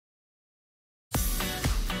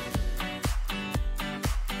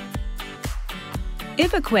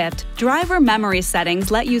If equipped, driver memory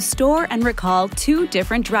settings let you store and recall 2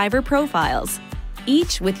 different driver profiles,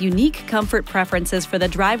 each with unique comfort preferences for the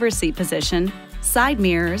driver's seat position, side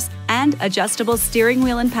mirrors, and adjustable steering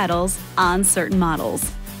wheel and pedals on certain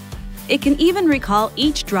models. It can even recall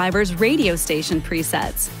each driver's radio station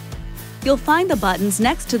presets. You'll find the buttons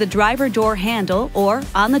next to the driver door handle or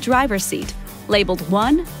on the driver's seat, labeled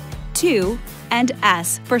 1, 2, and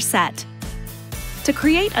S for set. To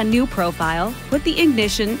create a new profile, put the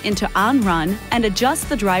ignition into on run and adjust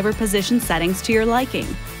the driver position settings to your liking.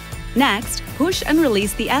 Next, push and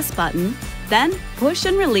release the S button, then push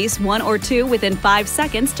and release 1 or 2 within 5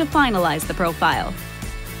 seconds to finalize the profile.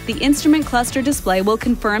 The instrument cluster display will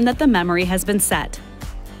confirm that the memory has been set.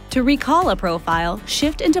 To recall a profile,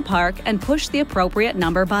 shift into Park and push the appropriate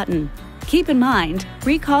number button. Keep in mind,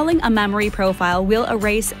 recalling a memory profile will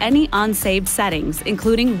erase any unsaved settings,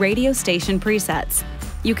 including radio station presets.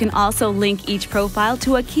 You can also link each profile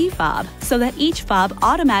to a key fob so that each fob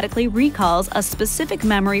automatically recalls a specific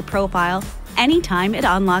memory profile anytime it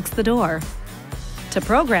unlocks the door. To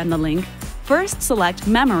program the link, first select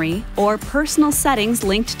Memory or Personal Settings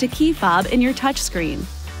linked to key fob in your touchscreen.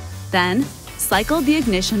 Then, cycle the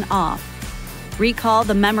ignition off. Recall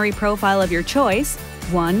the memory profile of your choice,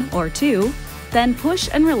 1 or 2, then push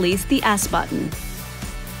and release the S button.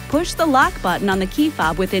 Push the lock button on the key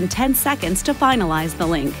fob within 10 seconds to finalize the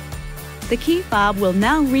link. The key fob will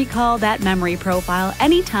now recall that memory profile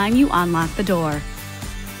anytime you unlock the door.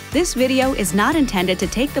 This video is not intended to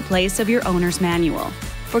take the place of your owner's manual.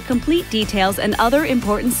 For complete details and other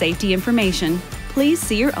important safety information, please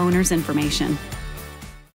see your owner's information.